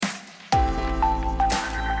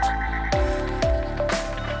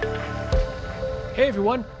Hey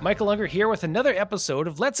everyone, Michael Unger here with another episode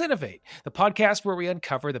of Let's Innovate, the podcast where we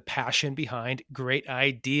uncover the passion behind great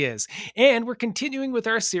ideas. And we're continuing with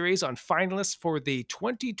our series on finalists for the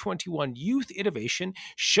 2021 Youth Innovation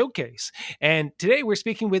Showcase. And today we're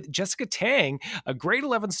speaking with Jessica Tang, a grade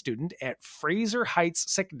 11 student at Fraser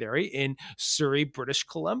Heights Secondary in Surrey, British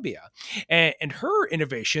Columbia. And her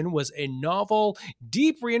innovation was a novel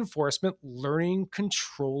deep reinforcement learning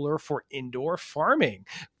controller for indoor farming.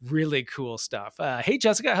 Really cool stuff. Hey,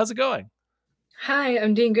 Jessica, how's it going? Hi,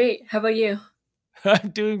 I'm doing great. How about you? I'm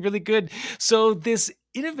doing really good. So this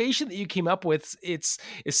innovation that you came up with, it's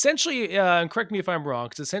essentially, and correct me if I'm wrong,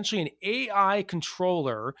 it's essentially an AI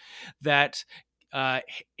controller that uh,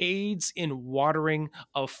 aids in watering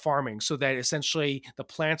of farming so that essentially the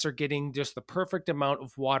plants are getting just the perfect amount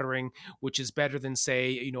of watering, which is better than,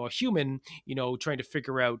 say, a human, trying to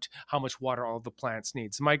figure out how much water all the plants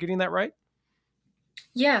needs. Am I getting that right?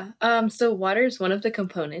 So water is one of the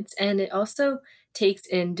components, and it also takes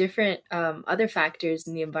in different other factors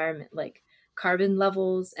in the environment, like carbon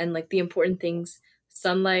levels and like the important things,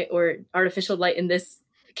 sunlight or artificial light in this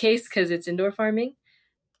case, because it's indoor farming.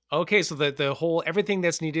 Okay, so the whole everything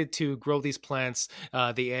that's needed to grow these plants,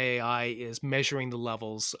 the AI is measuring the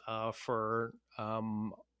levels for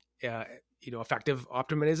uh, effective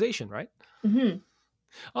optimization, right? hmm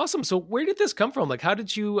Awesome. So where did this come from? Like, how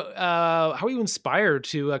were you inspired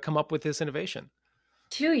to come up with this innovation?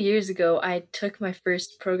 2 years ago, I took my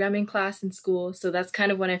first programming class in school, so that's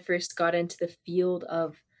kind of when I first got into the field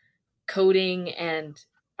of coding and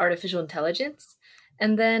artificial intelligence.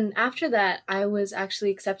 And then after that, I was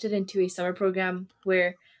actually accepted into a summer program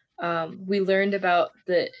where we learned about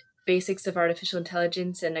the basics of artificial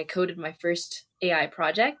intelligence, and I coded my first AI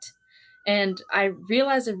project. And I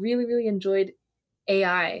realized I really, really enjoyed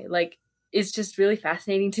AI. Like, it's just really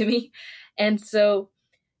fascinating to me. And so,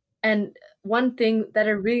 and one thing that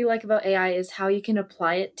I really like about AI is how you can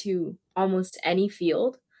apply it to almost any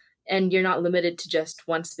field and you're not limited to just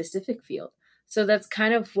one specific field. So that's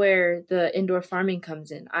kind of where the indoor farming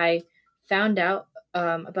comes in. I found out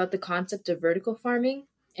about the concept of vertical farming,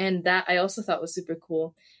 and that I also thought was super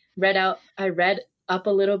cool. I read up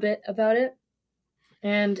a little bit about it,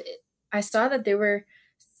 and I saw that there were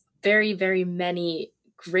very, very many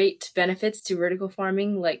great benefits to vertical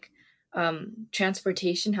farming, like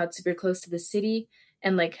transportation, how it's super close to the city,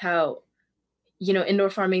 and like how, indoor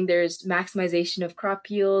farming, there's maximization of crop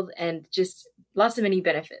yield and just lots of many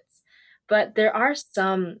benefits. But there are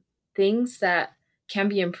some things that can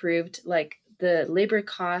be improved, like the labor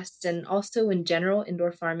costs, and also in general,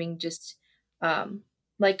 indoor farming just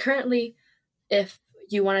like currently, if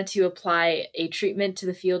you wanted to apply a treatment to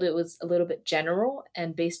the field, it was a little bit general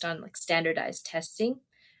and based on like standardized testing.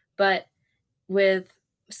 But with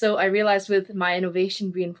so I realized with my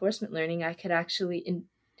innovation reinforcement learning, I could actually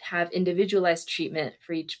have individualized treatment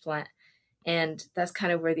for each plant, and that's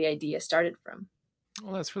kind of where the idea started from.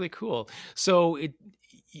 Well, that's really cool. So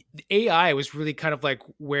AI was really kind of like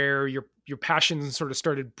where your passion sort of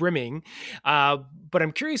started brimming. But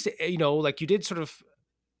I'm curious, like you did sort of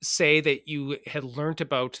say that you had learned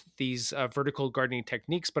about these vertical gardening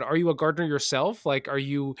techniques, but are you a gardener yourself? Like, are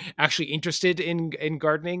you actually interested in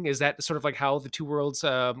gardening? Is that sort of like how the two worlds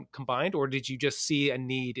combined, or did you just see a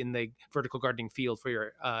need in the vertical gardening field for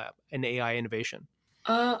your an AI innovation?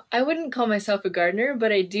 I wouldn't call myself a gardener,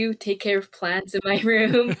 but I do take care of plants in my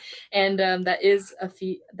room, and that is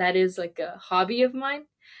like a hobby of mine.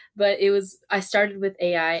 But I started with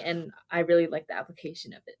AI, and I really like the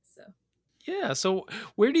application of it. So. Yeah. So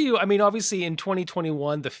where do you? I mean, obviously, in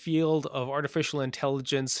 2021, the field of artificial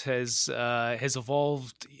intelligence has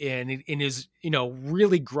evolved and is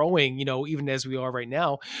really growing. Even as we are right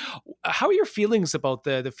now. How are your feelings about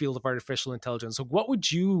the field of artificial intelligence? So what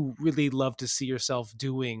would you really love to see yourself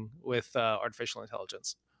doing with artificial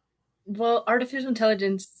intelligence? Well, artificial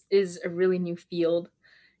intelligence is a really new field.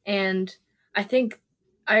 And I think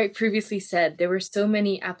I previously said there were so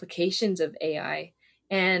many applications of AI.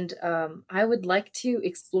 And I would like to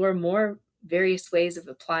explore more various ways of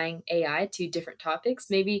applying AI to different topics,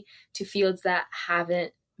 maybe to fields that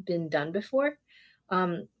haven't been done before.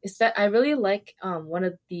 I really like one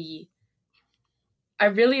of the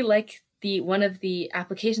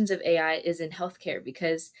applications of AI is in healthcare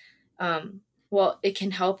because, um, well, it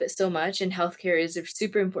can help it so much, and healthcare is a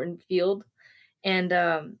super important field, and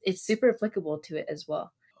it's super applicable to it as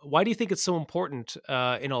well. Why do you think it's so important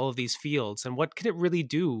in all of these fields, and what can it really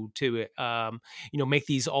do to make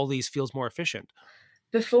these all these fields more efficient?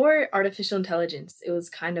 Before artificial intelligence, it was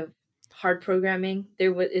kind of hard programming. It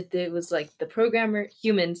was like the programmer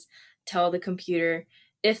humans tell the computer,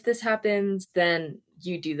 if this happens, then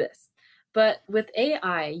you do this. But with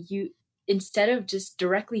AI, instead of just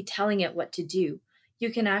directly telling it what to do,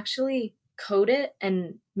 you can actually code it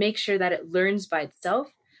and make sure that it learns by itself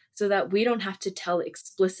so that we don't have to tell it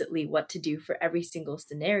explicitly what to do for every single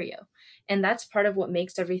scenario. And that's part of what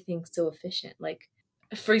makes everything so efficient. Like,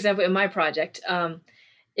 for example, in my project,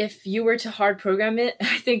 if you were to hard program it,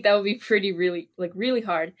 I think that would be really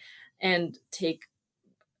hard and take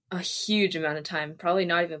a huge amount of time, probably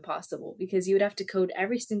not even possible, because you would have to code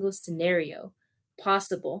every single scenario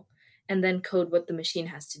possible and then code what the machine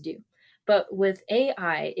has to do. But with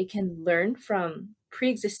AI, it can learn from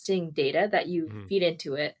pre-existing data that you feed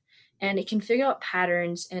into it, and it can figure out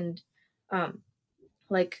patterns and um,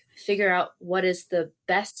 figure out what is the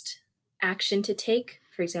best action to take,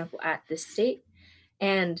 for example, at this state.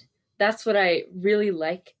 And that's what I really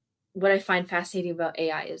like. What I find fascinating about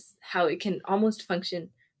AI is how it can almost function,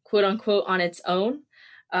 quote unquote, on its own.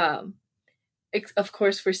 Um, of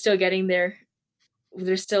course, we're still getting there.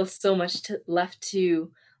 There's still so much left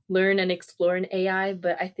to learn and explore in AI,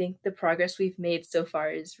 but I think the progress we've made so far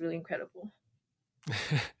is really incredible.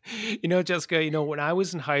 Jessica, when I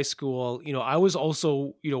was in high school, I was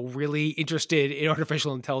also, really interested in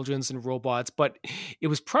artificial intelligence and robots, but it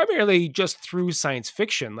was primarily just through science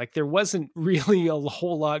fiction. Like there wasn't really a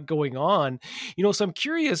whole lot going on, so I'm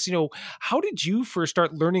curious, how did you first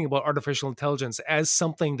start learning about artificial intelligence as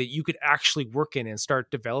something that you could actually work in and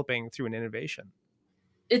start developing through an innovation?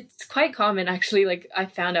 It's quite common, actually. Like I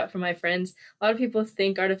found out from my friends, a lot of people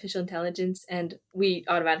think artificial intelligence and we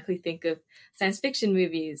automatically think of science fiction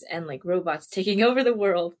movies and like robots taking over the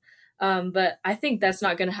world. But I think that's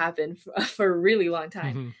not going to happen for a really long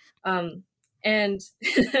time. Um, and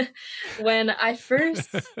when I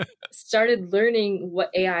first started learning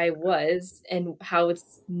what AI was and how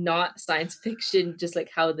it's not science fiction, just like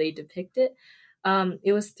how they depict it,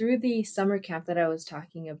 it was through the summer camp that I was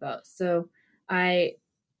talking about. So I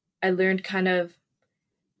I learned kind of,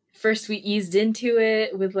 first we eased into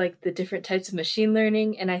it with like the different types of machine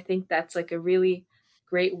learning, and I think that's like a really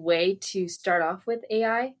great way to start off with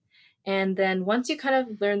AI. And then once you kind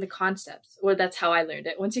of learn the concepts, or that's how I learned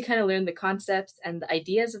it, once you kind of learn the concepts and the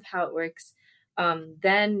ideas of how it works,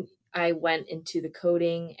 then I went into the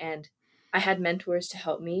coding and I had mentors to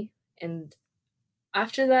help me. And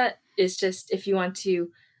after that, it's just if you want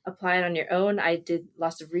to apply it on your own, I did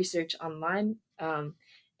lots of research online,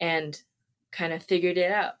 and kind of figured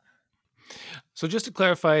it out. So just to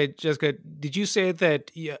clarify, Jessica, did you say that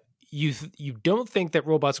you don't think that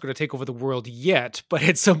robots are going to take over the world yet, but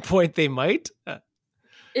at some point they might?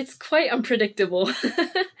 It's quite unpredictable,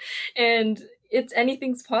 and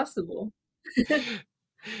anything's possible.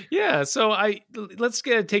 Yeah, so let's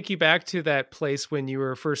take you back to that place when you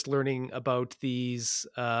were first learning about these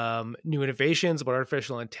new innovations about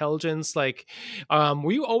artificial intelligence. Like,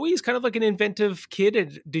 were you always kind of like an inventive kid?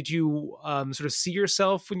 And did you sort of see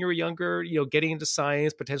yourself when you were younger, getting into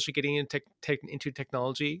science, potentially getting into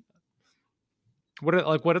technology? What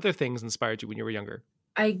other things inspired you when you were younger?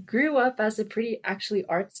 I grew up as a pretty actually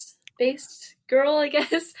arts based girl, I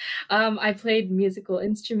guess. I played musical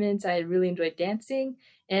instruments. I really enjoyed dancing,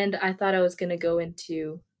 and I thought I was going to go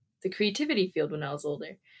into the creativity field when I was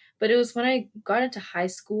older. But it was when I got into high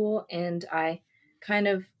school and I kind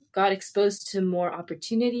of got exposed to more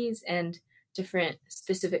opportunities and different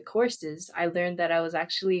specific courses. I learned that I was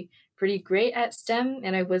actually pretty great at STEM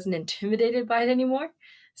and I wasn't intimidated by it anymore.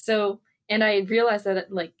 So, and I realized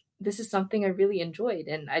that like this is something I really enjoyed,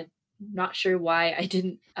 and I'm not sure why I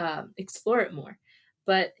didn't explore it more.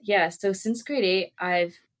 But yeah, so since grade eight,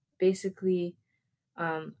 I've basically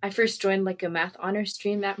I first joined like a math honor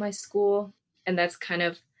stream at my school, and that kind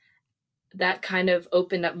of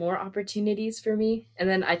opened up more opportunities for me. And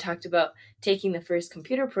then I talked about taking the first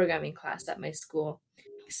computer programming class at my school.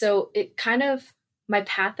 So it kind of, my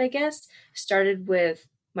path, I guess, started with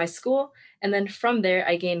my school, and then from there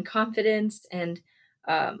I gained confidence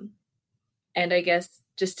um, and I guess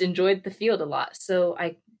just enjoyed the field a lot. So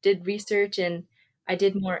I did research and I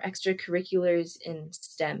did more extracurriculars in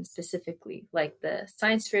STEM specifically, like the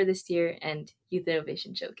science fair this year and Youth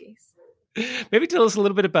Innovation Showcase. Maybe tell us a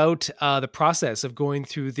little bit about the process of going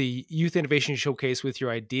through the Youth Innovation Showcase with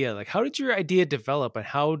your idea. Like, how did your idea develop, and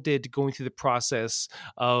how did going through the process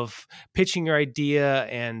of pitching your idea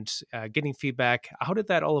and getting feedback, how did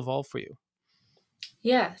that all evolve for you?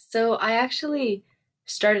 Yeah, so I actually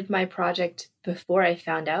started my project before I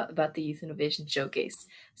found out about the Youth Innovation Showcase.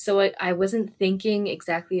 So I wasn't thinking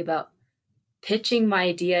exactly about pitching my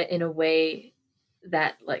idea in a way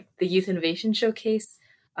that like the Youth Innovation Showcase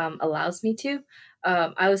allows me to.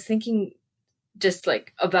 I was thinking just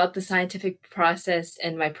like about the scientific process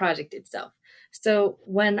and my project itself. So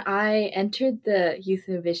when I entered the Youth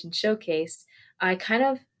Innovation Showcase, I kind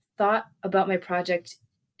of thought about my project.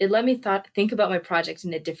 It let me think about my project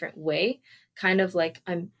in a different way, kind of like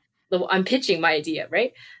I'm pitching my idea,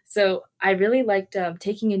 right? So I really liked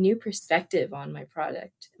taking a new perspective on my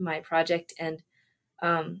project, and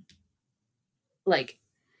um, like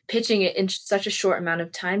pitching it in such a short amount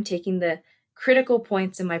of time, taking the critical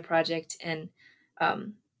points in my project and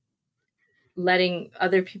um, letting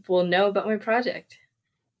other people know about my project.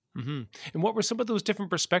 Mm-hmm. And what were some of those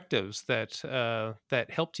different perspectives that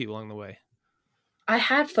helped you along the way? I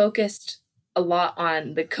had focused a lot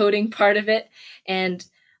on the coding part of it, and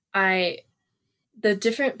I the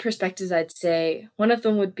different perspectives, I'd say one of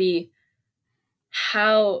them would be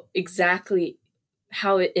how exactly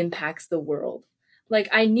how it impacts the world. Like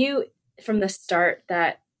I knew from the start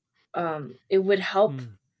that it would help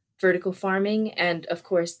vertical farming, and of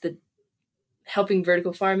course the helping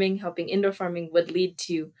vertical farming, helping indoor farming would lead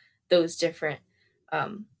to those different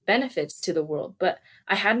benefits to the world. But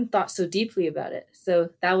I hadn't thought so deeply about it. So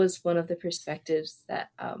that was one of the perspectives that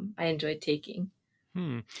I enjoyed taking.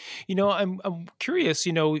 I'm curious.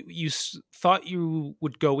 Thought you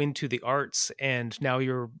would go into the arts, and now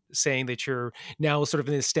you're saying that you're now sort of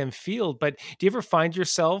in the STEM field. But do you ever find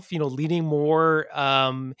yourself, leaning more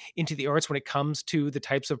into the arts when it comes to the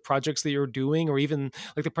types of projects that you're doing, or even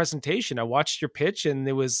like the presentation? I watched your pitch, and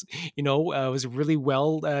it was, it was a really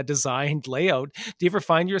well designed layout. Do you ever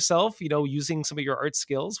find yourself, using some of your art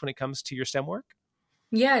skills when it comes to your STEM work?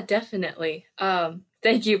 Yeah, definitely.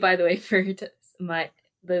 Thank you, by the way, for my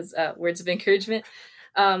those words of encouragement.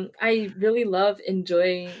 I really love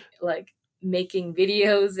enjoying like making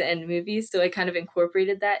videos and movies, so I kind of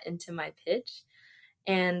incorporated that into my pitch.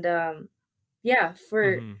 And yeah,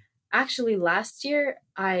 for Mm-hmm. actually last year,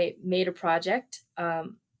 I made a project.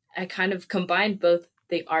 I kind of combined both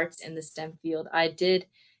the arts and the STEM field. I did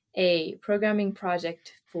a programming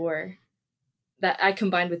project for that I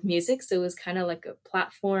combined with music. So it was kind of like a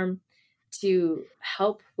platform to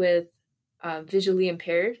help with visually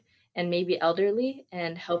impaired and maybe elderly,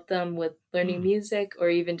 and help them with learning music or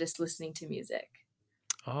even just listening to music.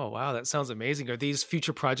 Oh, wow. That sounds amazing. Are these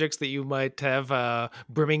future projects that you might have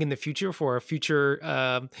brimming in the future for a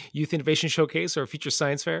future Youth Innovation Showcase or a future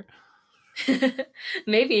science fair?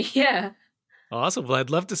 Maybe, yeah. Awesome. Well, I'd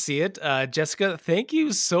love to see it. Jessica, thank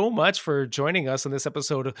you so much for joining us on this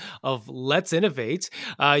episode of Let's Innovate.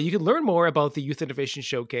 You can learn more about the Youth Innovation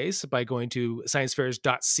Showcase by going to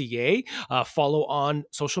sciencefairs.ca. Follow on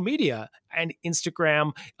social media and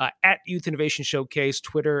Instagram at Youth Innovation Showcase,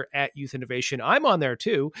 Twitter at Youth Innovation. I'm on there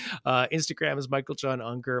too. Instagram is Michael John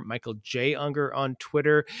Unger, Michael J. Unger on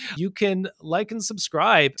Twitter. You can like and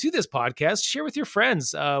subscribe to this podcast. Share with your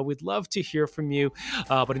friends. We'd love to hear from you.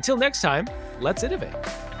 But until next time, let's innovate.